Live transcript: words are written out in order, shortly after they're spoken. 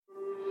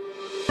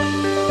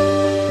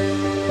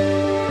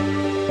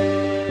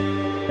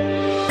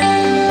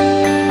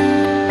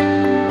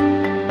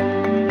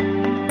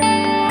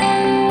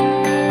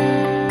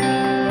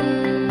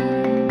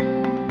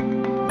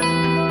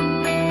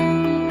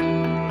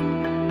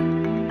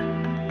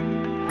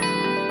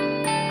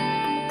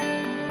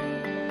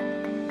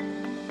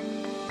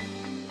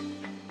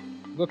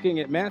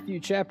looking at Matthew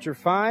chapter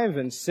 5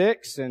 and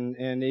 6,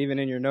 and even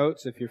in your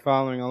notes, if you're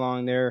following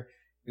along there,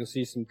 you'll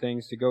see some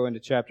things to go into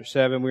chapter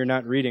 7. We're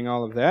not reading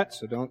all of that,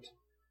 so don't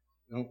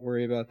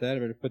worry about that. I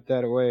better put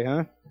that away,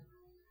 huh?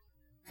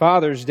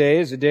 Father's Day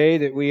is a day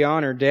that we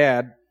honor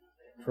Dad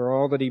for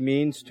all that he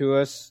means to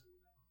us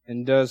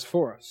and does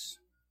for us.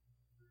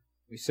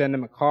 We send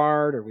him a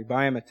card, or we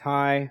buy him a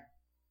tie,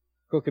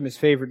 cook him his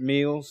favorite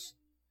meals.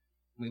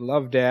 We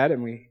love Dad,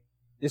 and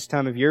this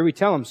time of year we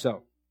tell him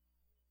so.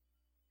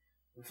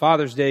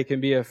 Father's Day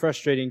can be a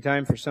frustrating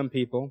time for some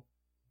people.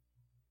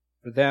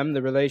 For them,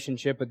 the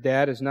relationship with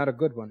Dad is not a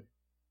good one.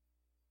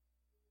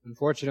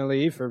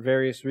 Unfortunately, for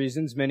various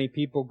reasons, many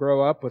people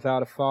grow up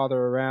without a father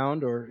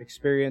around or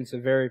experience a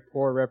very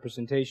poor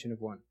representation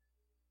of one.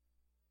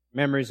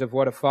 Memories of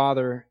what a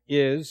father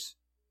is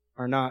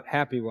are not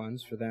happy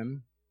ones for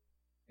them,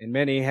 and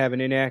many have an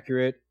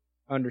inaccurate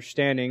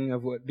understanding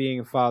of what being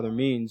a father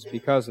means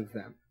because of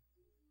them.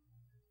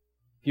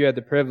 If you had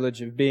the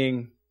privilege of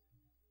being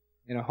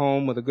in a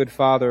home with a good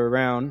father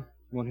around,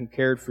 one who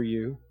cared for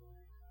you,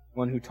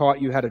 one who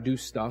taught you how to do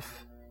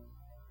stuff,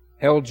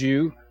 held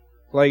you,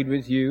 played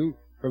with you,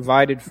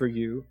 provided for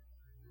you,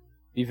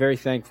 be very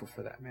thankful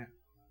for that, man.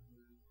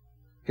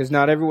 Because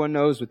not everyone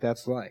knows what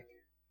that's like.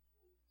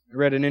 I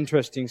read an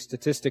interesting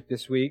statistic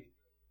this week.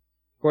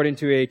 According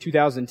to a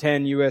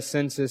 2010 U.S.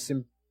 Census,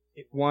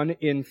 1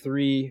 in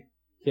 3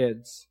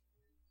 kids,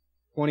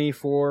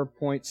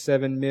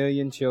 24.7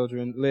 million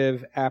children,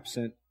 live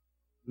absent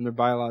from their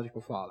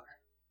biological father.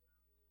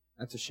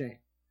 That's a shame.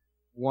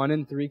 1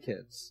 in 3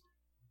 kids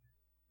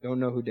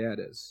don't know who Dad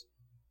is,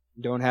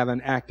 don't have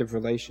an active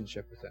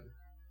relationship with him.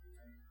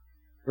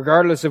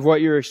 Regardless of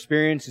what your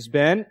experience has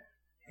been,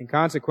 and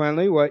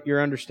consequently what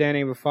your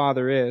understanding of a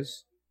father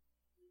is,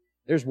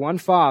 there's one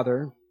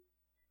Father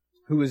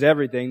who is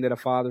everything that a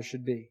father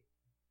should be.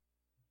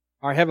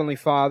 Our Heavenly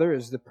Father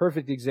is the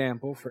perfect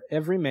example for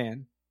every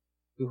man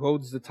who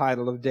holds the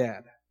title of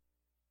Dad.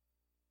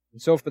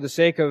 And so for the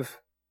sake of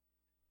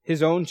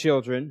his own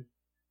children,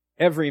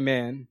 every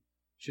man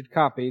should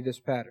copy this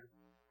pattern.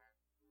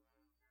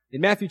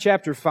 In Matthew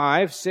chapter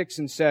 5, 6,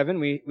 and 7,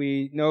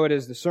 we know it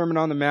as the Sermon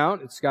on the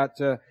Mount. It's got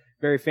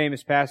very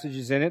famous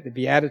passages in it, the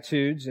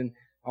Beatitudes and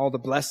all the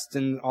blessed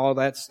and all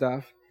that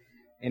stuff.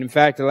 And in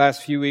fact, the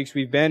last few weeks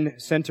we've been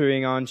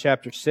centering on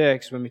chapter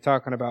 6 when we're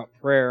talking about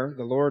prayer.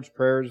 The Lord's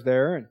Prayer is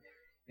there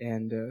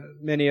and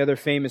many other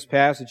famous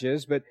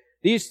passages. But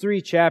these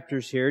 3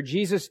 chapters here,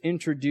 Jesus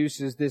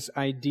introduces this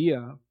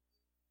idea,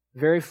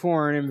 very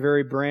foreign and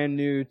very brand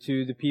new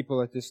to the people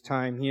at this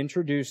time. He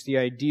introduced the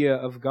idea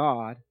of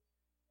God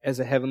as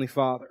a Heavenly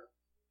Father.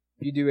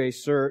 If you do a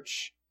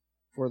search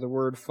for the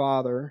word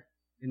Father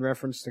in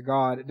reference to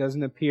God, it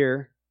doesn't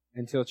appear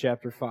until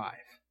chapter 5.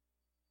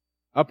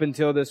 Up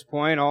until this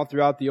point, all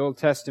throughout the Old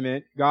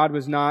Testament, God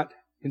was not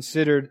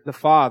considered the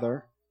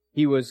Father.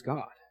 He was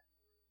God.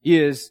 He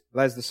is,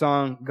 as the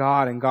song,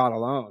 God and God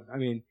alone. I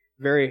mean,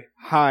 very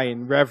high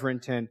and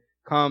reverent and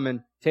come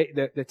and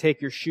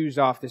take your shoes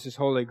off. This is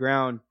holy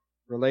ground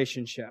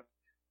relationship.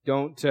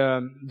 It's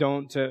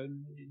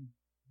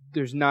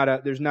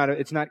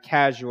not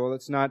casual.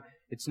 It's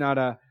not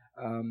a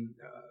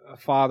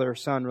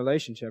father-son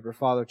relationship or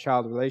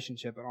father-child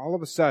relationship. And all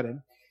of a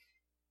sudden,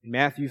 in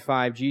Matthew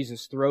 5,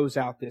 Jesus throws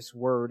out this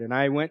word. And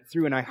I went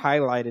through and I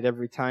highlighted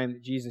every time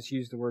that Jesus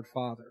used the word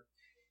Father.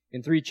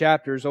 In 3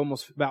 chapters,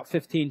 almost about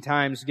 15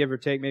 times, give or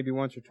take, maybe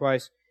once or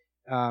twice.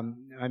 I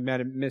might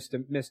have missed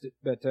it,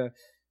 but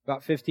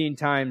about 15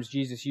 times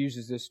Jesus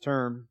uses this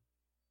term.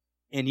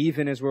 And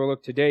even as we'll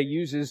look today,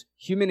 uses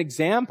human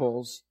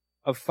examples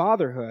of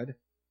fatherhood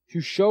to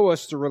show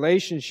us the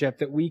relationship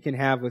that we can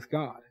have with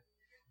God.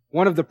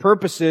 One of the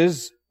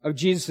purposes of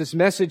Jesus'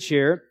 message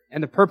here,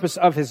 and the purpose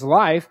of His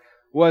life,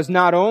 was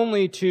not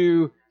only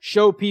to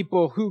show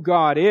people who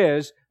God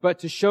is, but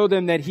to show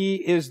them that He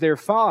is their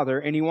Father,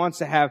 and He wants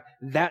to have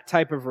that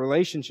type of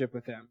relationship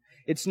with them.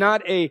 It's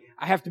not I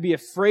have to be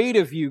afraid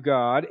of you,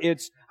 God.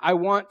 It's, I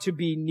want to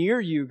be near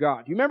you,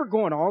 God. You remember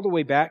going all the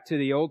way back to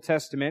the Old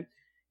Testament?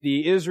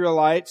 The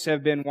Israelites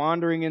have been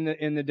wandering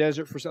in the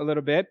desert for a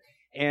little bit,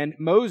 and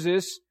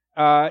Moses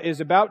is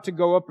about to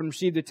go up and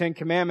receive the 10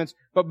 Commandments.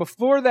 But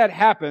before that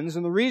happens,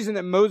 and the reason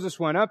that Moses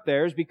went up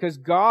there is because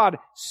God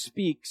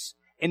speaks,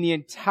 and the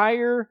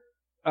entire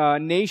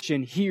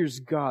nation hears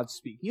God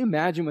speak. Can you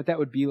imagine what that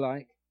would be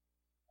like?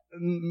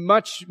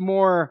 Much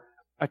more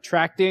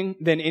attracting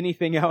than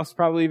anything else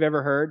probably you've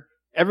ever heard.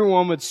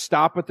 Everyone would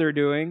stop what they're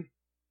doing.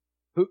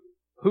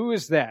 Who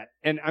is that?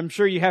 And I'm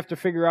sure you have to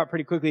figure out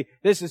pretty quickly,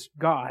 this is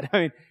God. I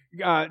mean,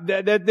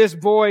 this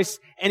voice,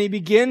 and He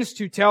begins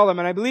to tell them,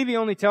 and I believe He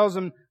only tells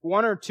them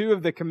 1 or 2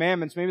 of the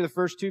commandments, maybe the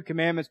first 2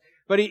 commandments,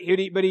 but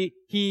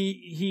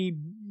he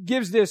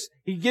gives this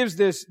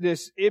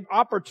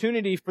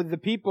opportunity for the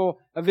people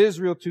of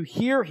Israel to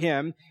hear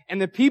Him, and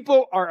the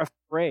people are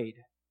afraid.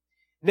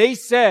 They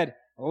said,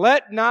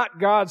 "Let not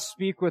God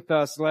speak with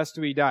us lest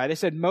we die." They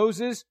said,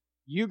 "Moses,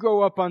 you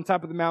go up on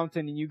top of the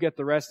mountain and you get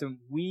the rest of them.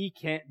 We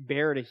can't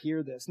bear to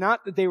hear this."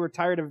 Not that they were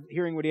tired of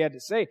hearing what He had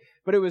to say,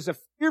 but it was a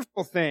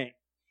fearful thing.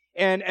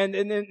 And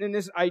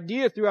this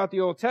idea throughout the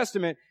Old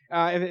Testament,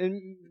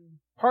 and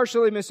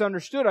partially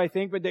misunderstood, I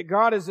think, but that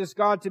God is this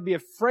God to be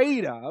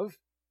afraid of.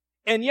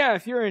 And yeah,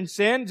 if you're in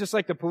sin, just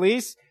like the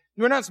police,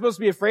 we're not supposed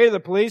to be afraid of the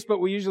police, but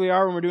we usually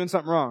are when we're doing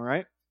something wrong,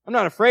 right? I'm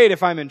not afraid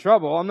if I'm in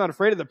trouble. I'm not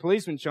afraid of the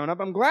policeman showing up.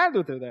 I'm glad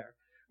that they're there.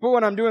 But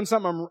when I'm doing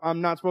something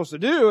I'm not supposed to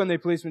do and the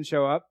policemen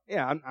show up,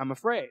 yeah, I'm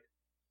afraid.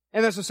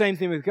 And that's the same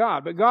thing with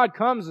God. But God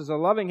comes as a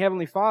loving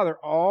Heavenly Father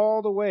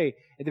all the way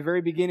at the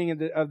very beginning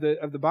of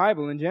the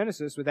Bible in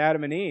Genesis with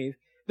Adam and Eve.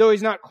 Though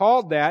He's not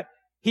called that,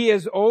 He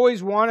has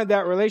always wanted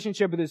that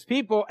relationship with His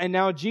people, and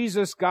now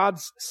Jesus,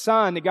 God's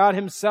Son, God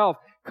Himself,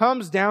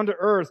 comes down to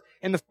earth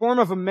in the form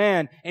of a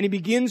man, and He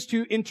begins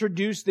to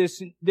introduce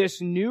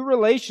this new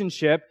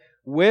relationship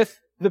with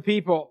the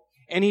people.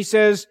 And He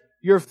says,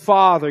 your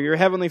Father, your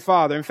Heavenly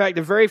Father. In fact,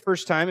 the very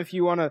first time, if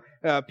you want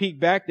to peek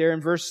back there in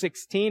verse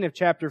 16 of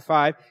chapter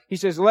 5, He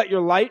says, let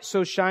your light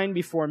so shine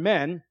before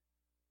men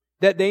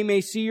that they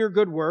may see your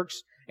good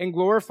works and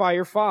glorify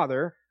your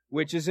Father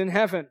which is in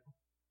heaven.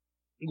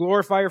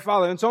 Glorify your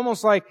Father. And it's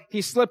almost like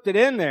He slipped it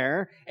in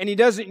there, and He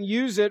doesn't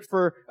use it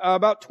for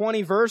about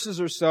 20 verses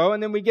or so.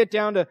 And then we get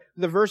down to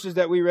the verses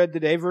that we read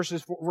today,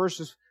 verses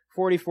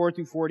 44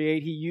 through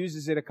 48. He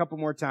uses it a couple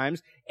more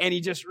times, and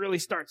He just really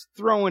starts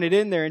throwing it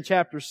in there in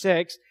chapter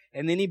 6.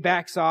 And then He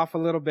backs off a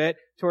little bit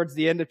towards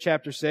the end of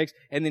chapter 6,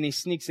 and then He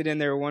sneaks it in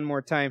there one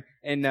more time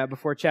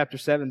before chapter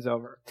 7's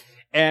over.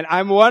 And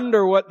I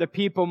wonder what the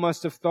people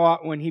must have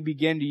thought when He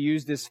began to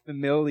use this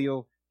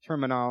familial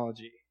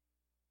terminology.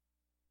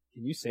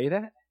 Can you say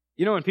that?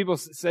 You know, when people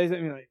say that,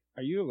 you're like,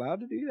 are you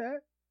allowed to do that?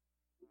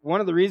 One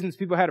of the reasons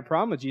people had a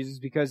problem with Jesus is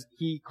because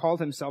He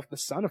called Himself the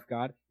Son of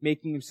God,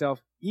 making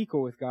Himself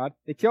equal with God.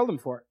 They killed Him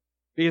for it.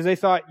 Because they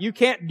thought, you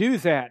can't do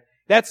that.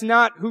 That's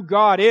not who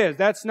God is.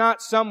 That's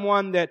not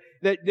someone that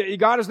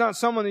God is not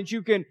someone that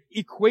you can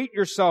equate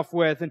yourself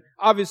with. And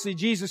obviously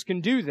Jesus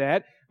can do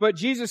that. But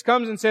Jesus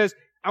comes and says,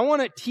 I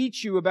want to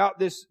teach you about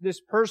this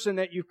person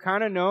that you've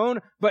kind of known,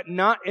 but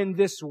not in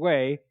this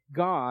way.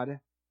 God,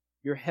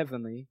 your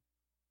Heavenly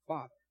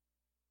Father.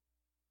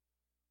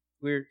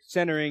 We're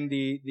centering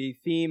the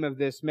theme of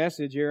this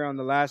message here on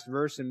the last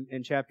verse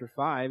in chapter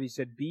 5. He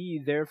said,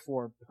 be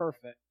therefore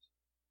perfect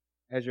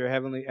as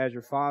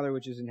your Father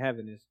which is in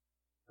heaven is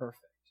perfect.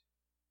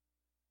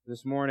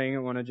 This morning I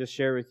want to just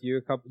share with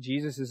you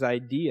Jesus'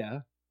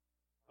 idea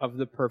of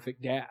the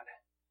perfect dad.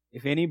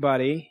 If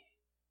anybody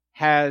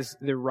has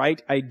the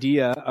right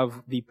idea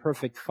of the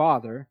perfect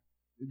Father,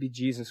 it would be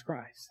Jesus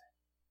Christ.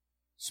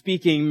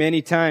 Speaking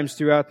many times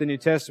throughout the New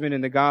Testament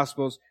and the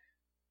Gospels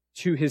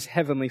to His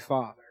Heavenly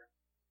Father.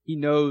 He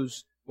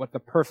knows what the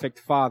perfect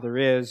Father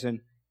is,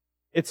 and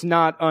it's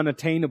not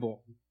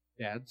unattainable,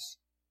 dads.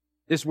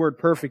 This word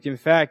perfect, in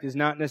fact, is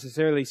not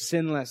necessarily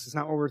sinless. It's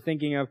not what we're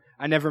thinking of.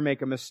 I never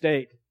make a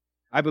mistake.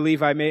 I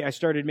believe I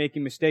started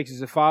making mistakes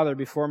as a father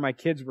before my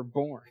kids were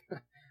born.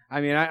 I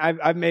mean,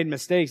 I've made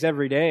mistakes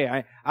every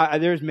day.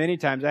 There's many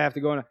times I have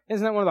to go on.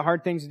 Isn't that one of the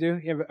hard things to do?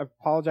 You ever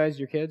apologize to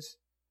your kids?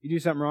 You do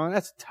something wrong?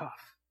 That's tough.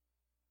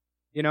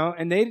 You know,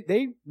 and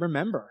they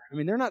remember. I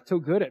mean, they're not so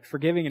good at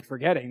forgiving and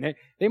forgetting.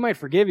 They might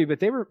forgive you, but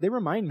they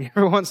remind me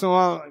every once in a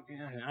while. Like,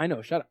 I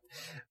know, shut up.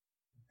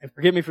 And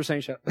forgive me for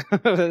saying shut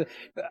up.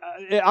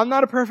 I'm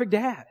not a perfect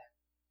dad,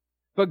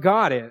 but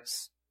God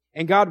is.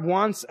 And God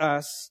wants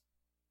us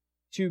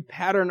to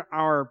pattern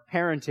our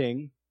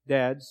parenting,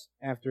 dads,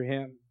 after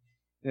Him.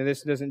 Now,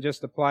 this doesn't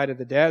just apply to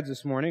the dads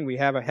this morning. We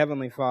have a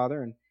Heavenly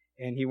Father,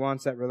 and He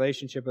wants that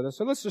relationship with us.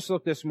 So let's just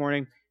look this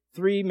morning,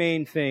 3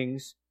 main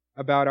things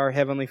about our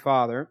Heavenly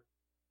Father,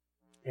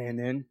 and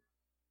then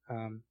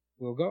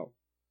we'll go.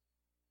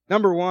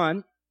 Number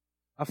 1,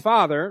 a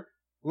father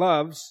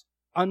loves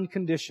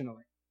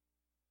unconditionally.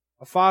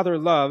 A father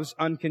loves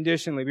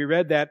unconditionally. We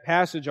read that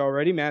passage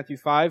already, Matthew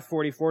 5,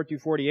 44 through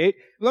 48.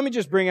 Let me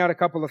just bring out a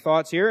couple of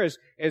thoughts here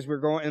as we're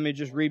going. Let me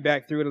just read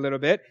back through it a little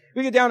bit.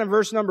 We get down in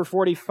verse number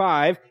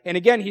 45, and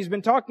again, He's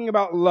been talking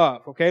about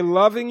love, okay?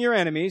 Loving your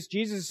enemies.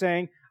 Jesus is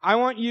saying, I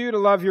want you to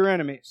love your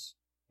enemies.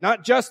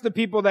 Not just the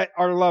people that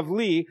are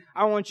lovely.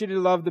 I want you to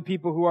love the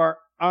people who are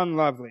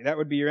unlovely. That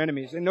would be your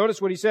enemies. And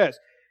notice what He says.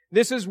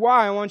 This is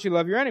why I want you to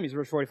love your enemies,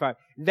 verse 45.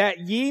 That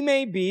ye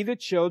may be the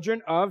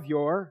children of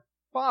your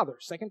Father.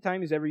 Second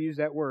time He's ever used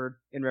that word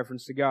in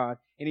reference to God.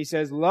 And He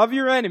says, love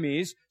your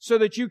enemies so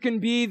that you can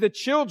be the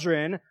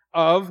children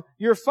of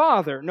your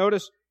Father.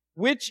 Notice,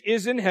 which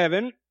is in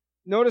heaven.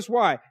 Notice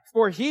why.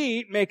 For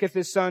He maketh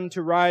His sun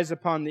to rise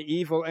upon the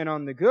evil and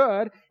on the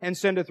good, and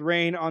sendeth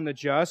rain on the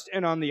just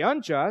and on the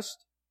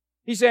unjust.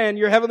 He's saying,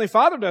 your Heavenly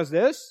Father does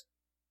this.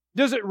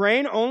 Does it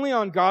rain only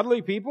on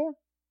godly people?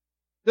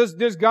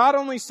 Does God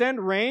only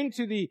send rain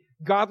to the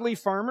godly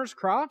farmers'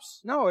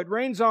 crops? No, it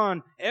rains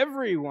on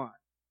everyone.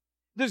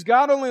 Does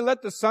God only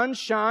let the sun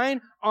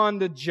shine on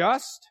the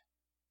just?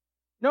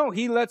 No,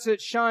 He lets it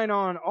shine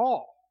on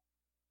all.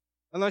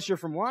 Unless you're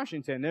from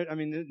Washington.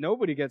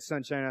 Nobody gets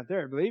sunshine out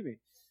there, believe me.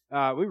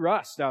 We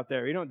rust out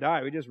there. We don't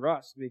die. We just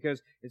rust because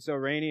it's so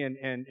rainy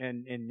and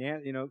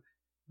you know.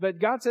 But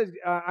God says,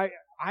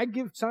 I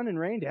give sun and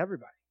rain to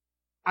everybody.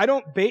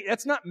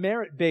 That's not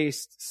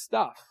merit-based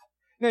stuff.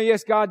 Now,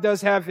 yes, God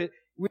does have it.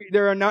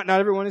 Not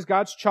everyone is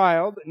God's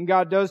child, and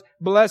God does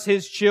bless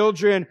His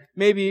children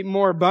maybe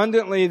more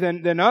abundantly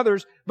than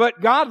others,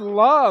 but God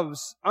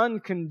loves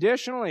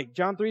unconditionally.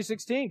 John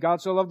 3:16,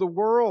 God so loved the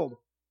world.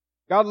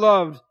 God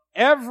loved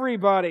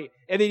everybody,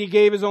 and then He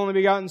gave His only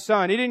begotten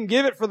Son. He didn't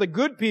give it for the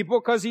good people,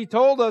 because He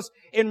told us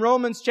in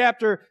Romans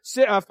chapter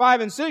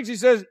 5 and 6, He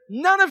says,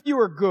 none of you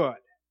are good,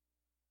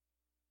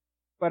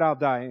 but I'll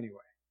die anyway.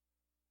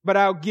 But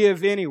I'll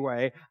give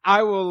anyway.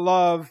 I will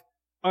love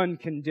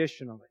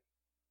unconditionally.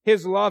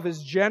 His love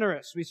is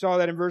generous. We saw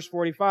that in verse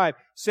 45,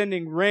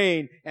 sending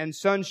rain and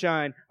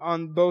sunshine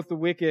on both the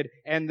wicked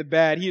and the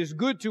bad. He is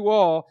good to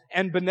all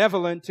and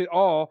benevolent to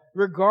all,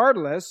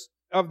 regardless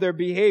of their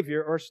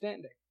behavior or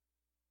standing.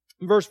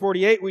 In verse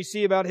 48, we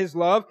see about His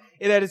love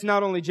that it's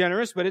not only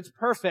generous, but it's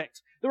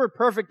perfect. The word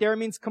perfect there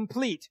means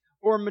complete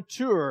or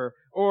mature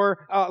or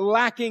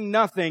lacking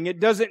nothing. It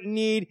doesn't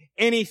need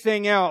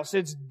anything else.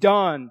 It's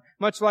done.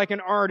 Much like an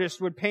artist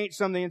would paint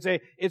something and say,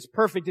 it's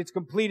perfect, it's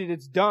completed,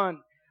 it's done.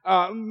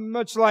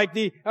 Much like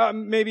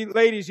maybe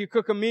ladies, you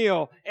cook a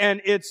meal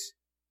and it's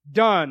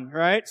done,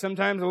 right?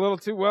 Sometimes a little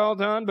too well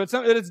done, but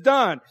it's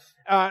done.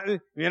 You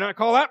not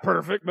call that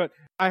perfect, but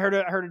I heard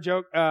a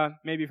joke,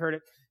 maybe you've heard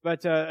it,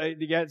 but,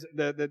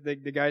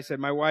 the guy said,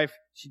 my wife,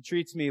 she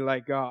treats me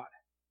like God.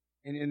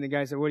 And the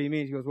guy said, what do you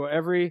mean? He goes, well,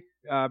 every,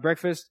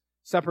 breakfast,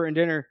 supper, and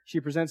dinner, she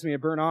presents me a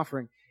burnt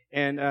offering.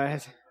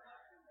 And,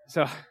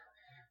 so,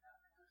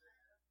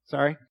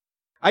 sorry.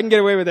 I can get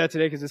away with that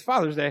today because it's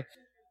Father's Day.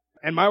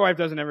 And my wife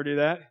doesn't ever do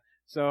that.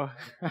 So,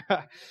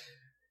 but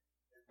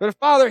a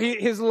father,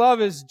 his love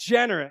is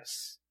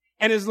generous.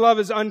 And His love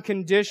is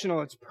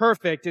unconditional. It's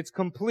perfect. It's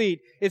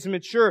complete. It's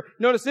mature.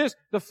 Notice this.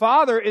 The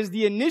Father is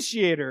the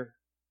initiator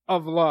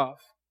of love.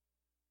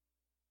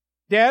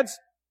 Dads,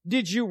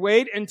 did you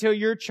wait until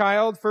your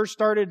child first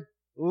started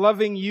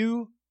loving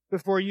you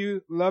before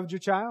you loved your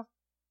child?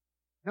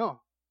 No.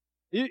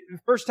 The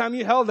first time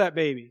you held that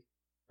baby,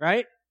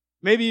 right?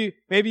 Maybe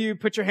you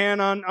put your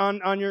hand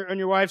on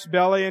your wife's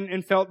belly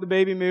and felt the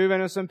baby move. I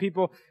know some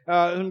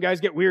guys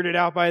get weirded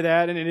out by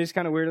that, and it is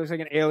kind of weird. It looks like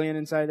an alien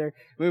inside there,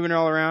 moving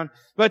all around.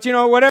 But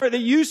whatever,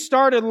 that you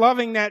started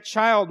loving that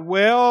child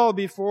well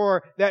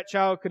before that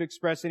child could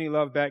express any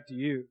love back to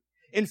you.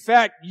 In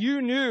fact,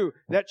 you knew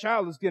that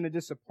child is going to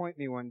disappoint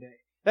me one day.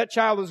 That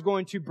child is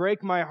going to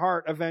break my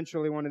heart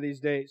eventually one of these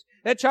days.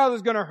 That child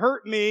is going to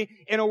hurt me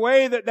in a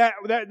way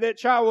that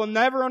child will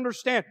never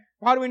understand.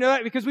 How do we know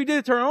that? Because we did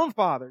it to our own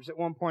fathers at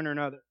one point or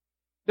another.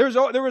 There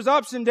was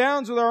ups and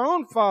downs with our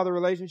own father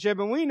relationship,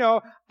 and we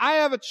know I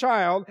have a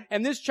child,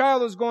 and this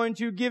child is going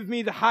to give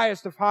me the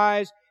highest of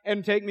highs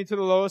and take me to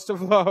the lowest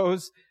of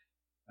lows.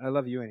 And I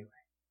love you anyway.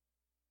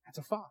 That's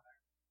a father.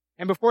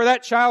 And before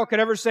that child could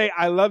ever say,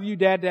 I love you,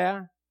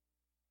 Dad,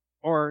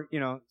 or,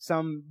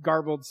 some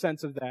garbled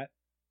sense of that,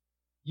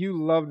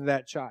 you loved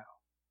that child.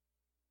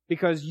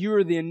 Because you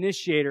are the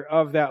initiator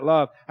of that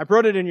love. I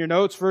wrote it in your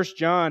notes, 1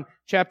 John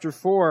chapter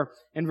 4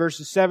 and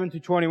verses 7 to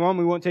 21.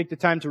 We won't take the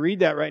time to read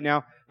that right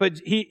now. But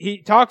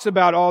he talks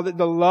about all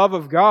the love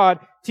of God,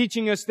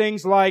 teaching us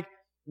things like,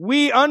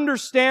 we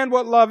understand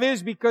what love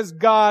is because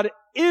God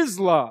is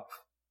love.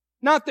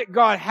 Not that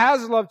God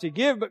has love to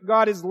give, but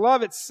God is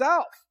love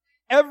itself.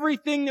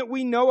 Everything that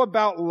we know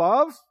about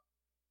love,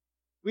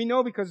 we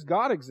know because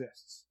God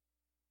exists.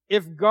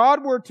 If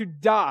God were to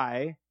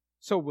die,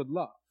 so would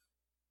love.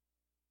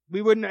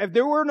 If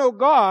there were no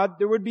God,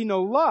 there would be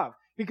no love,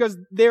 because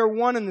they're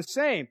one and the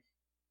same.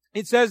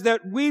 It says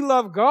that we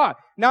love God,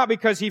 not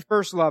because He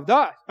first loved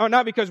us, or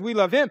not because we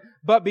love Him,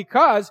 but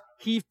because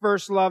He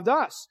first loved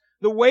us.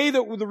 The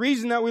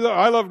reason that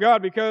I love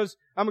God because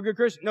I'm a good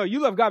Christian. No, you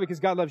love God because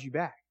God loves you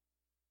back.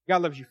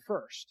 God loves you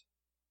first.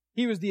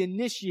 He was the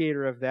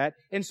initiator of that.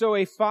 And so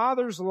a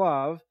father's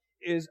love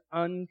is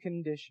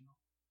unconditional.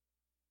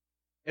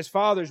 As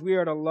fathers, we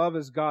are to love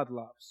as God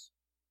loves.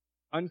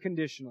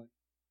 Unconditionally.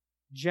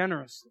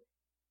 Generously.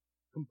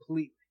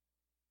 Completely.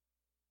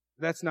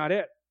 That's not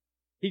it.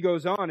 He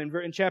goes on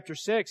in chapter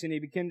 6 and he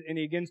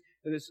begins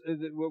this,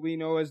 what we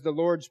know as the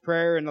Lord's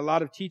Prayer, and a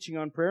lot of teaching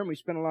on prayer, and we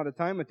spent a lot of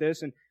time with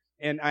this,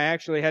 and I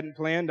actually hadn't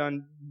planned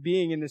on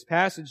being in this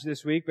passage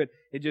this week, but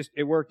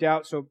it worked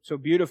out so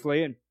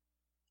beautifully, and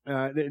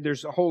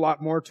there's a whole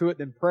lot more to it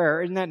than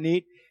prayer. Isn't that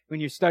neat? When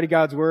you study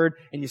God's Word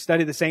and you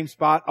study the same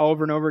spot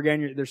over and over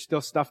again, there's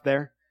still stuff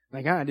there.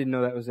 Like, I didn't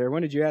know that was there.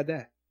 When did you add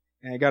that?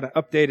 And I got an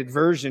updated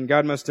version.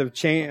 God must have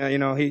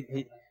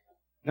changed,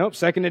 nope,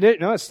 seconded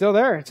it. No, it's still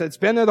there. It's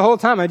been there the whole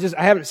time. I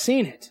haven't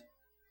seen it.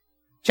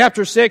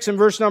 Chapter 6 and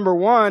verse number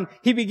 1,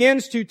 he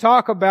begins to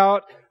talk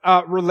about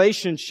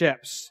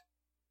relationships.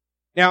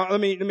 Now,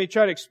 let me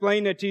try to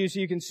explain that to you so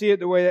you can see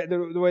it the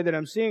way that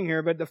I'm seeing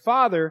here. But the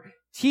father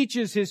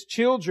teaches his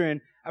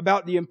children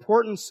about the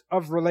importance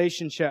of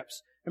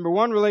relationships. Number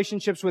one,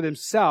 relationships with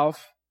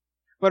himself,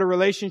 but a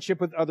relationship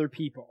with other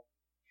people.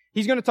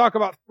 He's going to talk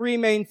about three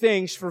main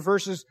things for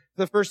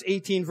the first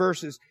 18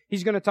 verses.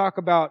 He's going to talk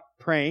about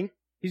praying.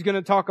 He's going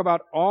to talk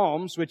about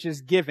alms, which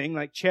is giving,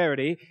 like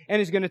charity. And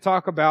he's going to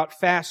talk about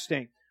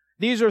fasting.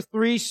 These are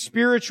three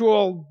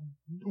spiritual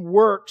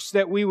works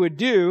that we would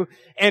do,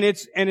 and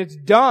it's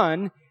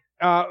done,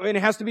 and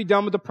it has to be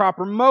done with the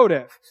proper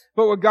motive.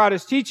 But what God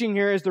is teaching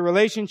here is the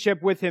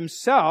relationship with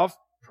Himself,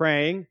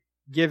 praying,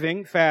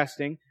 giving,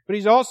 fasting. But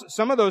He's also,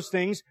 some of those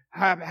things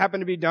happen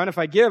to be done. If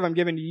I give, I'm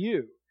giving to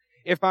you.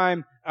 If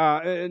I'm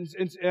going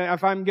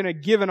to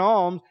give an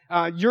alms,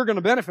 you're going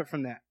to benefit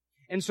from that.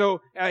 And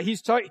so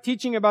He's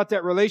teaching about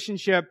that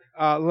relationship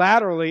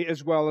laterally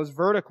as well as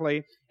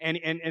vertically,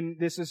 and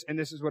this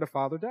is what a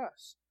father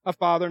does. A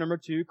father, number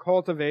 2,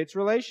 cultivates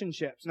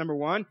relationships. Number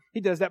 1, he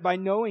does that by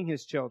knowing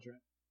his children.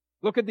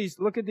 Look at these.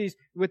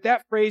 With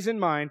that phrase in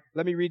mind,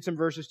 let me read some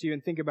verses to you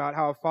and think about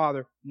how a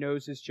father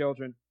knows his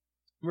children.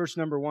 Verse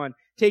number 1,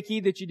 take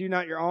heed that you do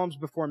not your alms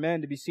before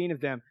men to be seen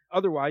of them.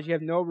 Otherwise you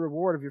have no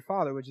reward of your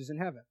Father which is in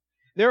heaven.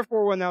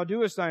 Therefore, when thou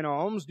doest thine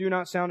alms, do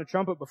not sound a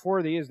trumpet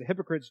before thee, as the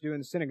hypocrites do in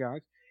the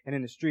synagogues and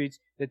in the streets,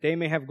 that they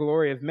may have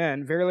glory of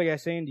men. Verily I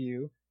say unto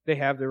you, they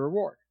have their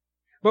reward.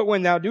 But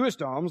when thou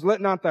doest alms, let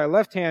not thy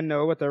left hand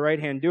know what thy right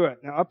hand doeth.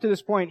 Now, up to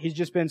this point, he's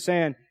just been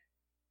saying,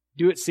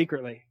 do it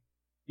secretly.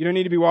 You don't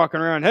need to be walking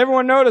around. Hey,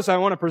 everyone notice I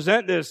want to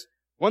present this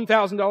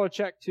 $1,000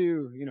 check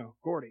to,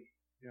 Gordy.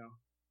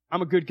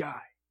 I'm a good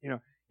guy.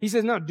 He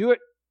says, no, do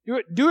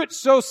it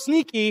so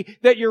sneaky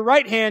that your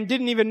right hand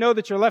didn't even know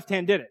that your left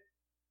hand did it.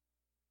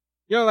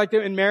 Like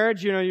in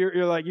marriage,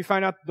 you're like, you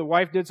find out the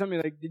wife did something,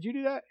 you're like, did you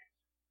do that?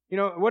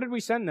 What did we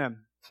send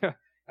them?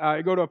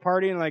 You go to a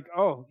party and like,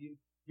 oh,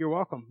 you're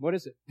welcome. What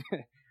is it?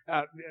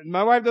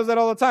 My wife does that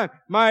all the time.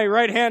 My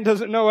right hand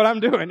doesn't know what I'm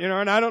doing,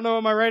 and I don't know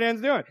what my right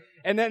hand's doing.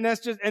 And then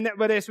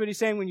but that's what he's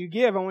saying. When you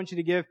give, I want you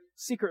to give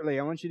secretly.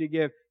 I want you to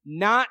give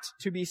not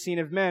to be seen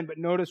of men, but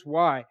notice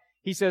why.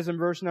 He says in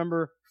verse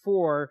number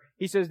 4,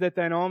 he says that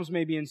thine alms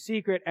may be in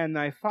secret, and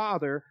thy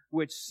Father,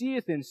 which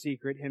seeth in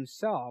secret,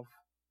 Himself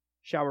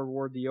shall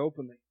reward thee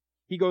openly.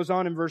 He goes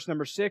on in verse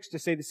number 6 to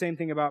say the same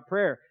thing about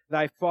prayer.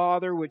 Thy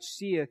Father, which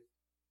seeth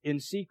in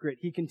secret.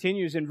 He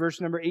continues in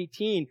verse number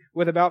 18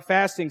 with about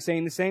fasting,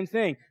 saying the same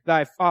thing.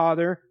 Thy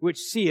Father, which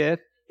seeth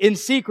in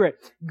secret.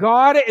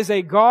 God is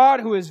a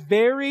God who is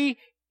very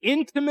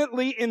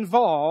intimately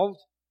involved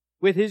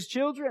with His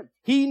children.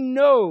 He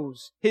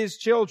knows His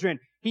children.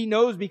 He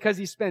knows because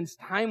He spends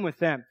time with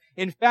them.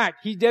 In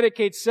fact, He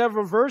dedicates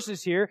several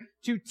verses here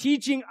to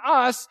teaching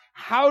us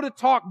how to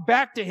talk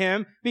back to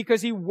Him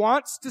because He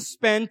wants to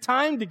spend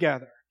time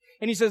together.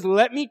 And He says,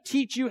 let me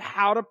teach you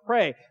how to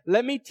pray.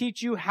 Let me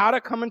teach you how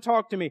to come and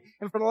talk to me.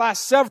 And for the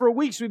last several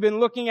weeks, we've been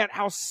looking at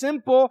how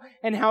simple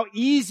and how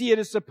easy it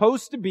is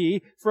supposed to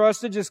be for us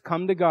to just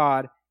come to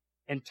God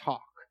and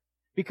talk.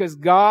 Because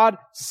God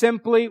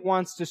simply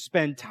wants to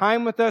spend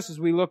time with us as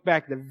we look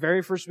back the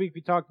very first week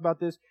we talked about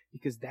this,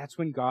 because that's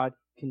when God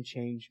can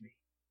change me.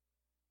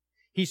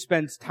 He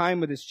spends time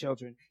with His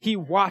children. He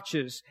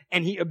watches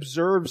and He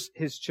observes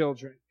His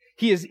children.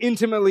 He is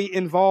intimately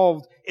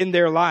involved in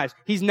their lives.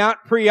 He's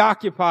not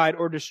preoccupied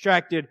or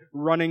distracted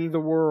running the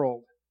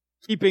world,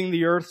 keeping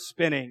the earth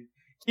spinning,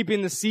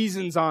 keeping the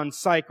seasons on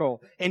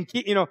cycle, and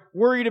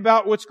worried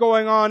about what's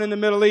going on in the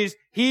Middle East.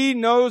 He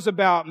knows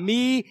about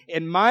me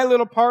in my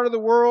little part of the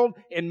world,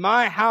 in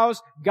my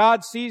house.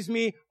 God sees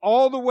me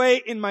all the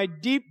way in my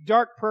deep,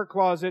 dark prayer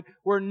closet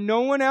where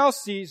no one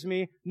else sees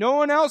me. No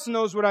one else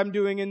knows what I'm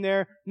doing in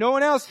there. No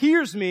one else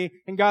hears me.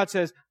 And God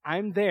says,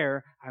 I'm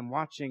there. I'm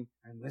watching.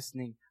 I'm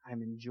listening.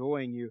 I'm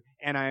enjoying you.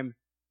 And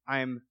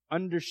I'm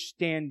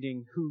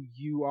understanding who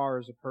you are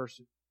as a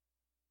person.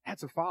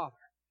 That's a father.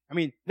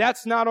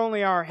 That's not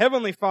only our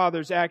Heavenly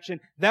Father's action,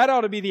 that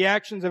ought to be the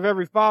actions of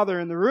every father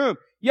in the room.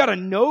 You ought to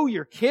know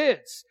your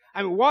kids.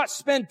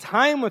 Spend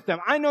time with them.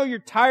 I know you're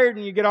tired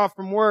and you get off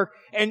from work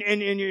and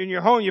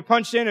you're home, you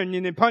punch in and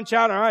then punch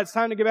out. All right, it's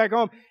time to get back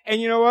home. And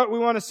you know what? We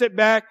want to sit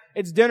back.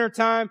 It's dinner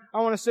time.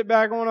 I want to sit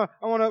back. I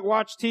want to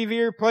watch TV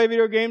or play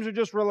video games or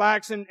just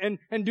relax and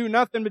do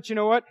nothing. But you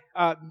know what?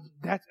 I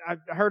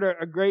heard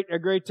a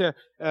great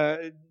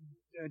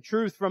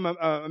truth from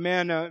a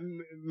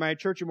man, my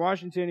church in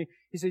Washington.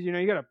 He said,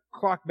 you got to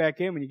clock back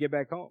in when you get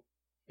back home.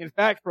 In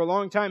fact, for a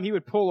long time, he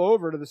would pull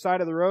over to the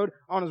side of the road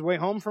on his way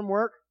home from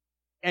work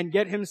and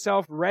get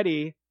himself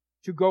ready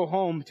to go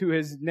home to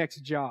his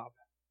next job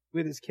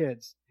with his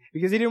kids,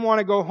 because he didn't want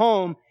to go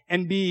home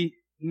and be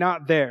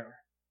not there.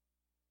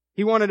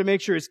 He wanted to make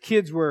sure his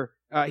kids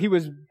he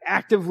was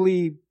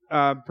actively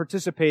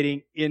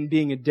participating in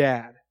being a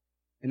dad.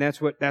 And that's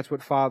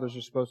what fathers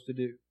are supposed to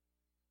do.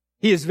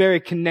 He is very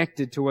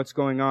connected to what's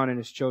going on in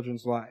his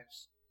children's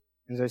lives.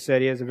 As I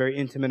said, he has a very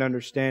intimate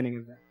understanding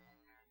of that.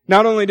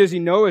 Not only does he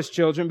know his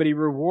children, but he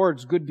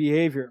rewards good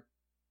behavior.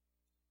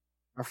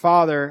 Our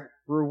Father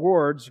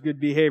rewards good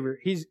behavior.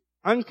 He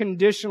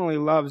unconditionally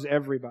loves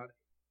everybody,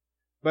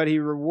 but He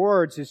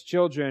rewards His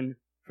children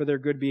for their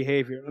good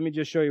behavior. Let me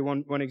just show you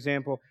one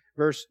example.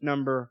 Verse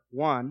number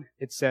 1,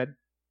 it said,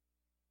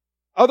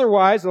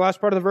 otherwise, the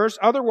last part of the verse,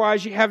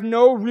 otherwise you have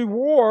no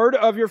reward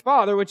of your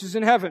Father which is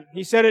in heaven.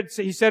 He said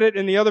it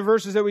in the other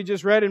verses that we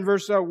just read in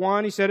verse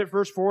 1. He said it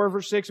verse 4,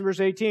 verse 6, and verse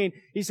 18.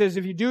 He says,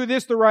 if you do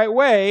this the right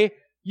way,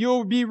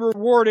 you'll be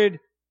rewarded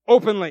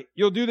openly.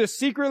 You'll do this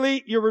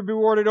secretly, you'll be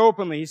rewarded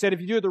openly. He said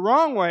if you do it the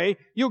wrong way,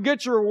 you'll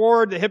get your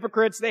reward. The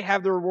hypocrites, they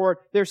have the reward.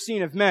 They're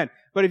seen of men.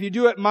 But if you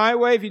do it my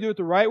way, if you do it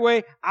the right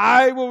way,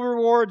 I will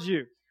reward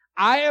you.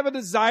 I have a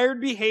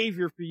desired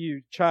behavior for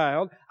you,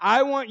 child.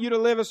 I want you to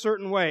live a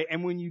certain way.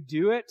 And when you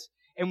do it,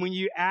 and when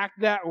you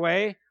act that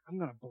way, I'm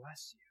going to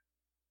bless you.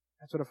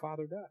 That's what a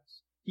father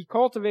does. He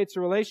cultivates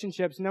the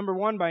relationships, number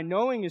one, by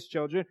knowing his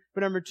children,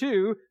 but number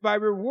two, by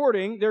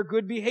rewarding their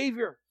good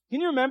behavior.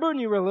 Can you remember when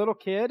you were a little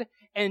kid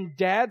and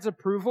dad's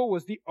approval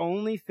was the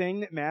only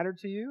thing that mattered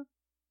to you?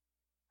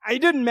 It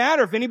didn't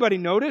matter if anybody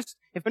noticed.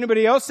 If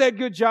anybody else said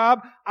good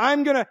job,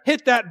 I'm going to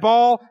hit that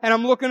ball and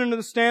I'm looking into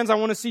the stands. I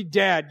want to see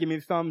dad give me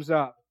a thumbs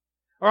up.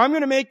 Or I'm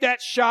going to make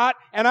that shot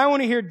and I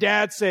want to hear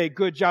dad say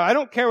good job. I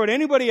don't care what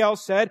anybody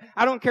else said.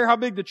 I don't care how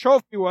big the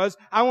trophy was.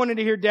 I wanted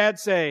to hear dad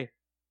say,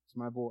 it's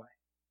my boy.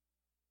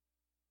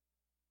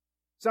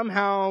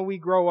 Somehow we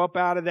grow up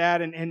out of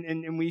that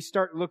and we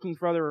start looking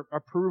for other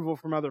approval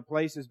from other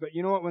places. But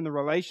you know what? When the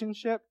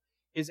relationship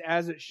is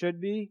as it should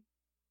be,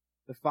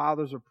 the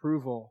Father's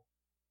approval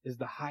is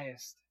the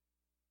highest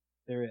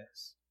there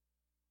is.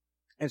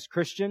 As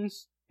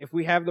Christians, if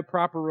we have the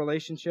proper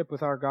relationship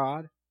with our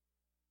God,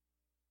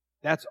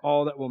 that's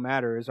all that will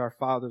matter is our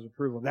Father's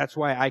approval. That's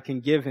why I can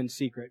give in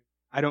secret.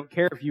 I don't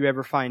care if you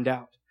ever find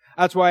out.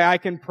 That's why I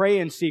can pray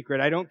in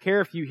secret. I don't care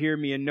if you hear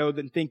me and know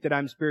and think that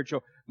I'm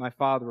spiritual. My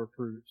Father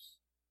approves.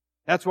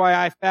 That's why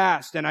I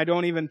fast and I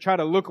don't even try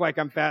to look like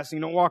I'm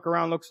fasting. Don't walk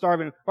around, look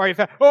starving. Why are you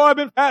fasting? Oh, I've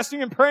been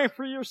fasting and praying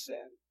for your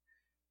sin.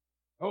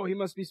 Oh, he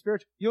must be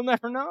spiritual. You'll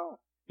never know.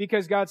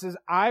 Because God says,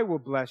 I will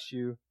bless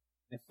you,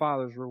 and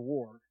Father's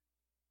reward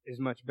is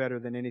much better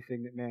than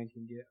anything that man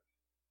can give.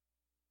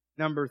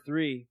 Number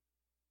three,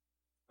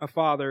 a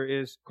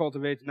father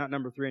cultivates, not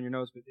number three in your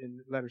notes, but in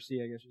letter C,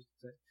 I guess you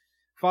should say.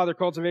 Father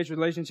cultivates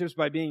relationships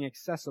by being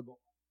accessible.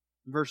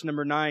 In verse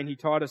number 9, he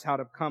taught us how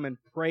to come and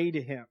pray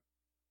to him.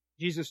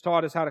 Jesus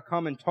taught us how to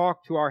come and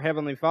talk to our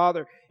Heavenly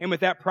Father. And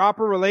with that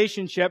proper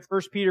relationship,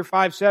 1 Peter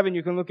 5:7,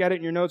 you can look at it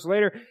in your notes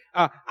later,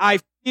 I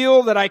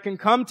feel that I can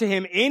come to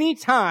him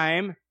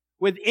anytime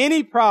with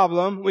any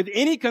problem, with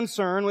any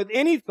concern, with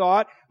any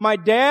thought. My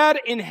dad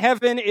in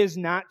heaven is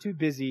not too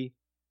busy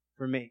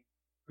for me.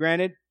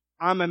 Granted,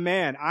 I'm a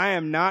man. I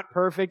am not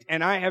perfect.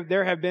 And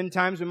there have been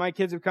times when my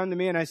kids have come to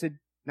me and I said,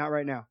 not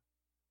right now.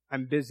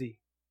 I'm busy.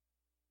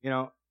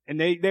 And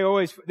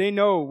they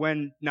know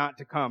when not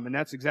to come, and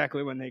that's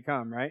exactly when they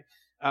come, right?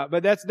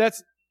 But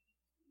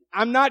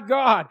I'm not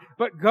God,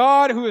 but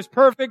God who is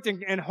perfect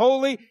and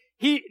holy,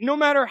 no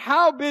matter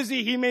how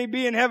busy he may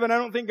be in heaven, I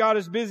don't think God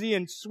is busy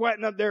and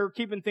sweating up there,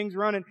 keeping things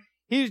running.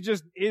 He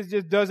just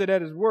does it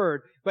at his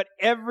word. But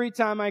every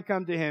time I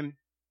come to him,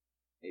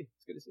 hey,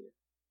 it's good to see you.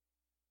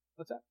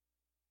 What's up?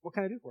 What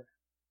can I do for you?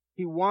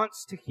 He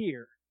wants to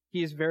hear.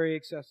 He is very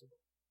accessible.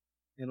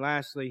 And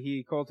lastly,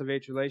 he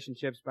cultivates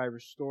relationships by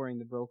restoring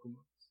the broken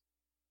ones.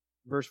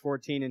 Verse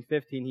 14 and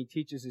 15, he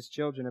teaches his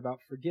children about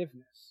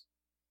forgiveness.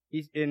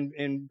 He's in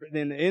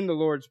the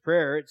Lord's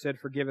Prayer, it said,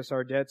 forgive us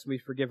our debts, we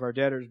forgive our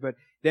debtors. But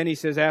then he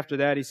says after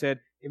that, he said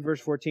in verse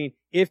 14,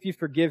 if you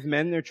forgive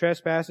men their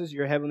trespasses,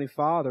 your heavenly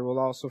Father will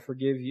also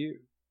forgive you.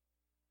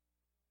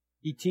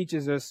 He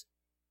teaches us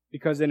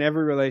because in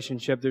every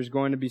relationship, there's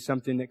going to be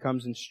something that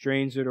comes and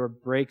strains it or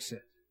breaks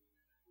it.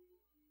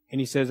 And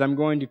he says, I'm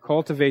going to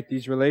cultivate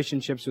these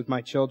relationships with my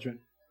children.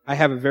 I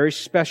have a very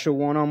special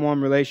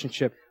one-on-one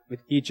relationship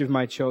with each of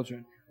my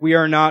children. We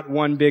are not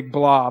one big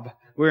blob.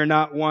 We are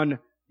not one,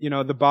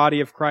 the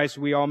body of Christ.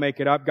 We all make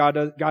it up.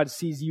 God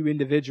sees you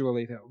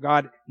individually, though.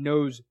 God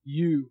knows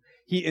you.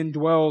 He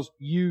indwells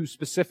you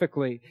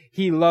specifically.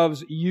 He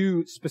loves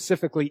you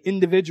specifically,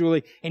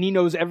 individually, and He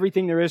knows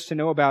everything there is to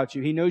know about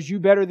you. He knows you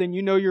better than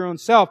you know your own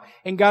self.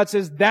 And God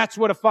says that's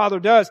what a father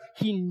does.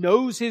 He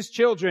knows his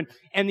children,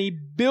 and he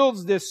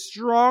builds this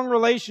strong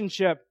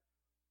relationship.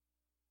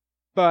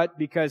 But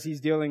because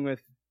he's dealing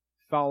with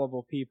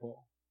fallible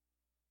people,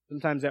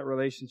 sometimes that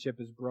relationship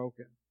is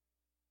broken.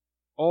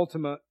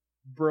 Ultimate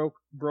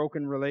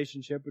broken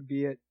relationship would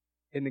be it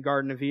in the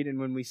Garden of Eden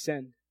when we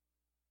sinned.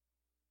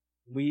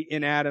 We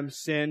in Adam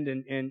sinned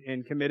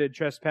and committed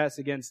trespass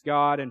against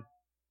God, and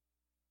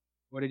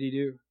what did He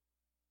do?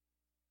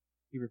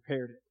 He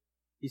repaired it.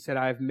 He said,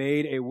 I have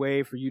made a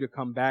way for you to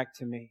come back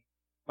to me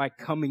by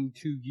coming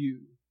to you.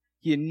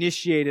 He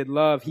initiated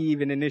love. He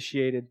even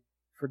initiated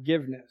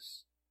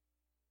forgiveness.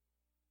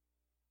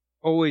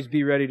 Always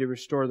be ready to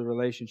restore the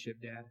relationship,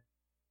 Dad.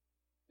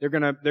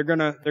 They're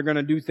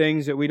gonna do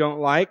things that we don't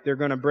like. They're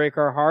gonna break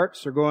our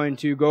hearts. They're going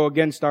to go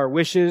against our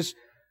wishes.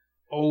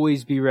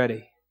 Always be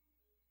ready.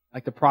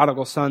 Like the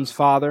prodigal son's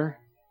father.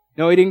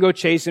 No, he didn't go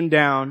chase him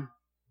down,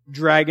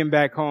 drag him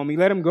back home. He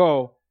let him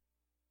go.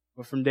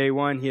 But from day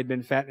one, he had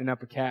been fattening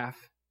up a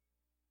calf.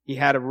 He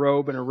had a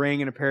robe and a ring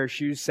and a pair of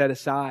shoes set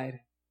aside.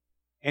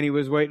 And he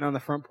was waiting on the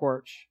front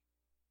porch.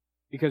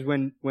 Because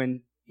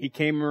when he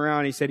came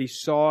around, he said he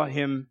saw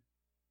him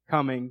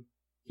coming.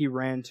 He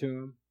ran to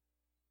him.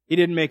 He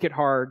didn't make it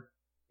hard.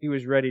 He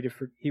was ready to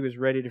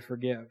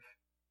forgive.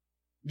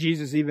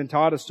 Jesus even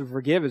taught us to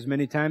forgive as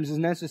many times as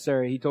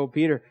necessary. He told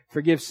Peter,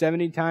 forgive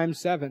 70 times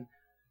 7.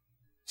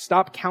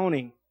 Stop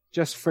counting.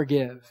 Just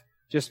forgive.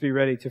 Just be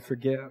ready to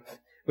forgive.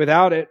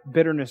 Without it,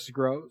 bitterness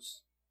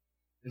grows.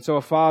 And so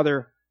a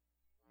father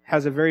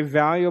has a very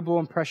valuable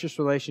and precious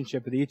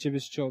relationship with each of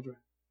his children.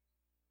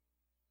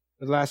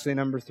 But lastly,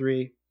 number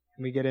 3,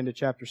 we get into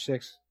chapter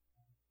 6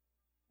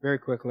 very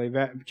quickly.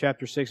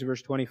 Chapter 6,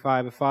 verse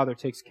 25, a father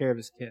takes care of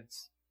his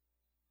kids.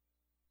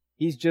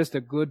 He's just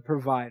a good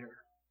provider.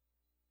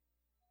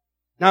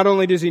 Not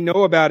only does he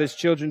know about his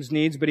children's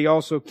needs, but he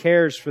also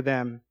cares for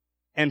them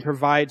and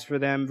provides for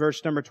them.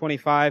 Verse number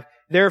 25,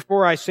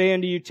 therefore I say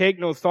unto you, take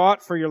no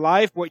thought for your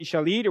life, what you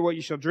shall eat or what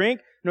you shall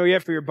drink, nor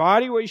yet for your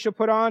body, what you shall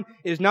put on.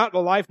 Is not the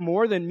life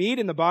more than meat,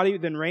 and the body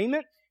than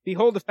raiment?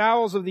 Behold the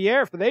fowls of the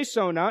air, for they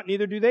sow not,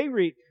 neither do they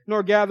reap,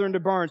 nor gather into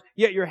barns.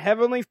 Yet your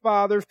heavenly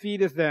Father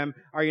feedeth them.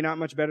 Are you not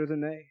much better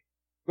than they?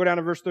 Go down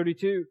to verse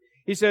 32.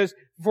 He says,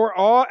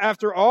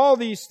 after all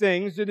these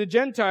things do the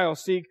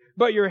Gentiles seek,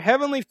 but your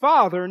heavenly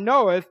Father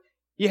knoweth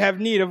ye have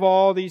need of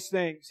all these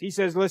things. He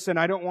says, listen,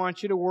 I don't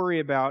want you to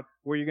worry about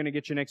where you're going to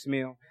get your next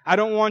meal. I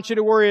don't want you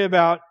to worry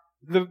about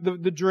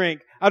the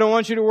drink. I don't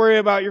want you to worry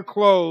about your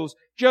clothes.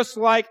 Just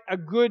like a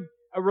good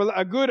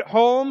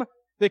home,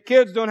 the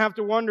kids don't have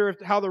to wonder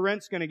how the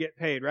rent's going to get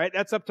paid, right?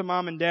 That's up to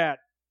mom and dad.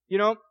 You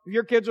know, if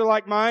your kids are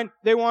like mine,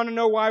 they want to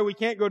know why we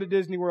can't go to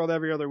Disney World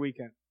every other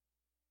weekend.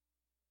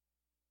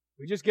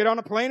 We just get on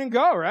a plane and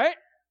go, right?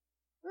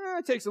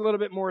 It takes a little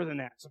bit more than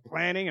that. Some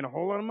planning and a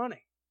whole lot of money,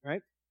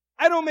 right?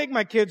 I don't make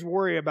my kids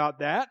worry about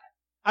that.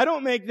 I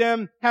don't make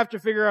them have to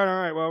figure out,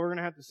 all right, well, we're going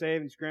to have to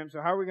save and scrimp,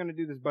 so how are we going to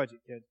do this budget,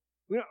 kids?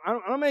 I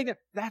don't make that.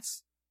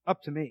 That's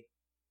up to me.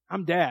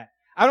 I'm dad.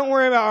 I don't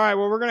worry about, all right,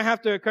 well, we're going to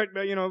have to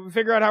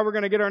figure out how we're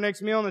going to get our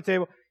next meal on the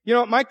table. You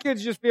know, my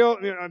kids just feel,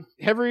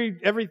 every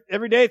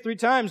day, 3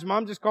 times,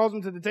 mom just calls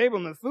them to the table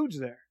and the food's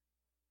there.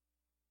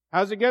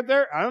 How's it get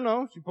there? I don't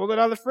know. She pulled it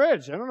out of the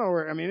fridge. I don't know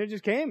where. It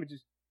just came. It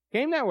just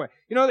came that way.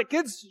 You know, the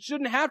kids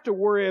shouldn't have to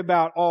worry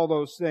about all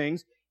those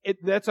things.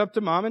 That's up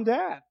to mom and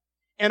dad.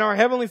 And our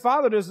Heavenly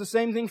Father does the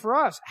same thing for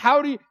us.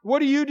 What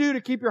do you do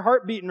to keep your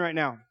heart beating right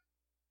now?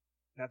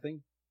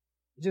 Nothing.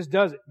 It just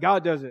does it.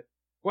 God does it.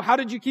 Well, how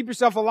did you keep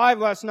yourself alive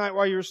last night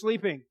while you were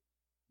sleeping?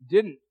 You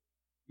didn't.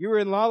 You were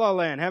in La La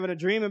Land having a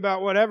dream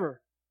about whatever.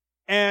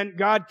 And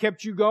God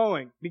kept you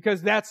going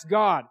because that's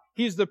God.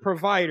 He's the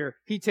provider.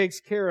 He takes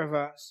care of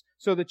us.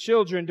 So the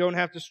children don't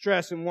have to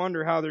stress and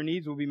wonder how their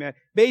needs will be met.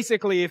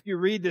 Basically, if you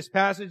read this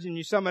passage and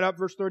you sum it up,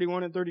 verse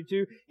 31 and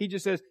 32, he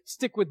just says,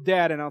 stick with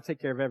Dad and I'll take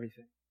care of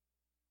everything.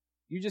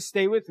 You just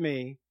stay with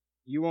me.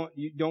 You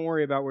don't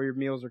worry about where your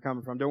meals are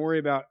coming from. Don't worry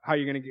about how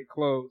you're going to get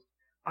clothed.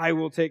 I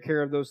will take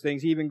care of those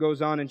things. He even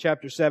goes on in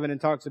chapter 7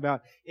 and talks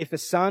about if a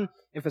son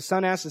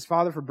asks his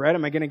father for bread,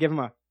 am I going to give him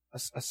a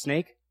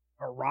snake,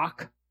 a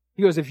rock?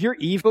 He goes, if you're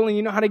evil and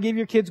you know how to give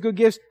your kids good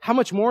gifts, how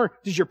much more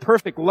does your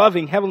perfect,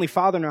 loving Heavenly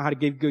Father know how to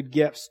give good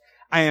gifts?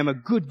 I am a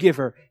good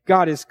giver.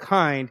 God is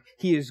kind.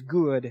 He is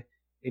good,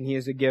 and He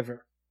is a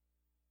giver.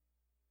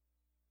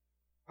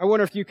 I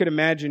wonder if you could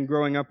imagine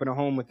growing up in a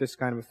home with this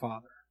kind of a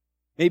father.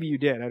 Maybe you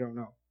did. I don't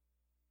know.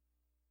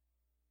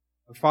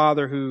 A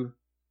father who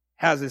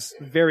has this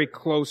very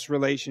close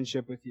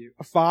relationship with you.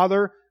 A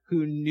father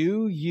who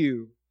knew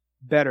you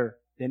better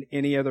than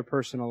any other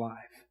person alive.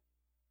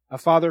 A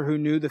father who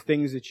knew the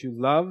things that you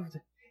loved,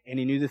 and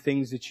He knew the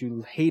things that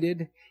you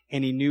hated,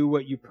 and He knew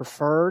what you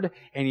preferred,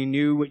 and He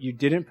knew what you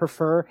didn't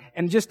prefer,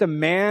 and just a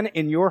man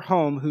in your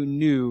home who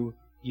knew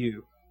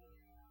you.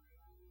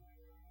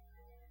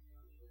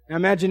 Now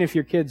imagine if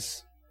your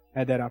kids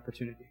had that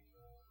opportunity.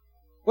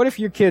 What if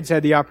your kids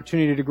had the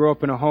opportunity to grow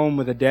up in a home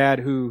with a dad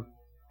who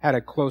had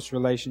a close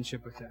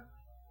relationship with them?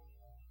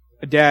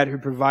 A dad who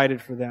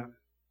provided for them.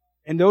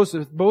 And those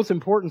are both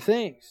important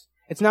things.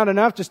 It's not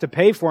enough just to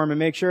pay for them and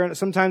make sure.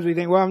 Sometimes we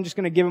think, well, I'm just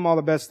going to give them all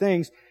the best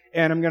things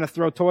and I'm going to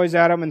throw toys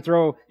at them and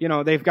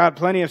they've got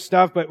plenty of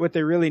stuff, but what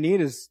they really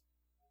need is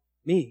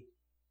me.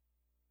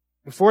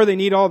 Before they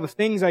need all the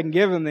things I can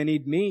give them, they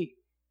need me.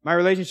 My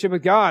relationship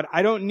with God.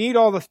 I don't need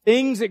all the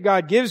things that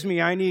God gives me.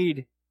 I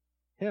need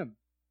Him.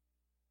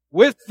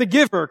 With the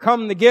giver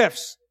come the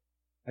gifts.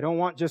 I don't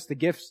want just the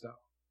gifts, though.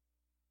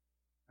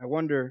 I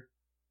wonder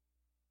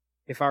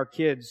if our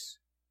kids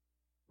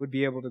would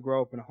be able to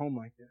grow up in a home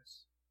like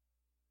this.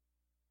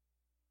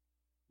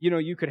 You know,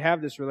 you could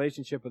have this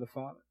relationship with a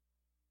father,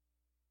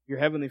 your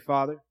Heavenly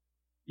Father.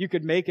 You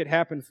could make it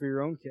happen for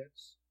your own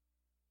kids.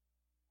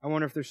 I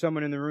wonder if there's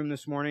someone in the room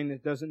this morning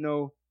that doesn't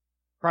know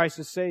Christ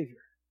as Savior.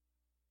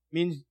 It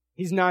means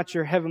He's not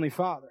your Heavenly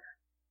Father.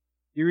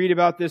 You read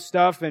about this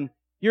stuff and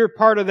you're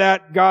part of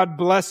that. God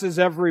blesses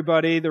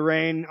everybody, the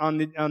rain on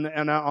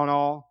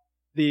all,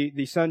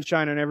 the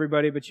sunshine on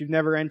everybody, but you've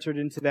never entered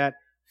into that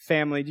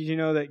family. Did you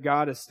know that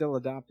God is still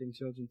adopting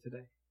children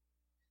today?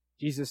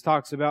 Jesus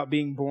talks about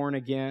being born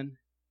again.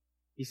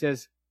 He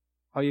says,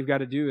 all you've got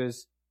to do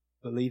is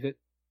believe it.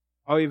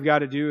 All you've got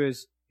to do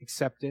is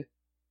accept it.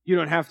 You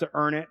don't have to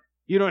earn it.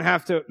 You don't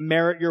have to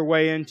merit your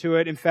way into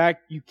it. In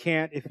fact, you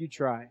can't if you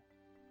try.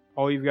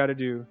 All you've got to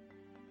do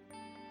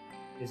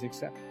is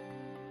accept it.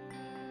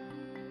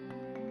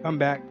 come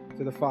back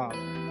to the Father,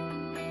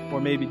 or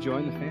maybe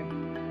join the family.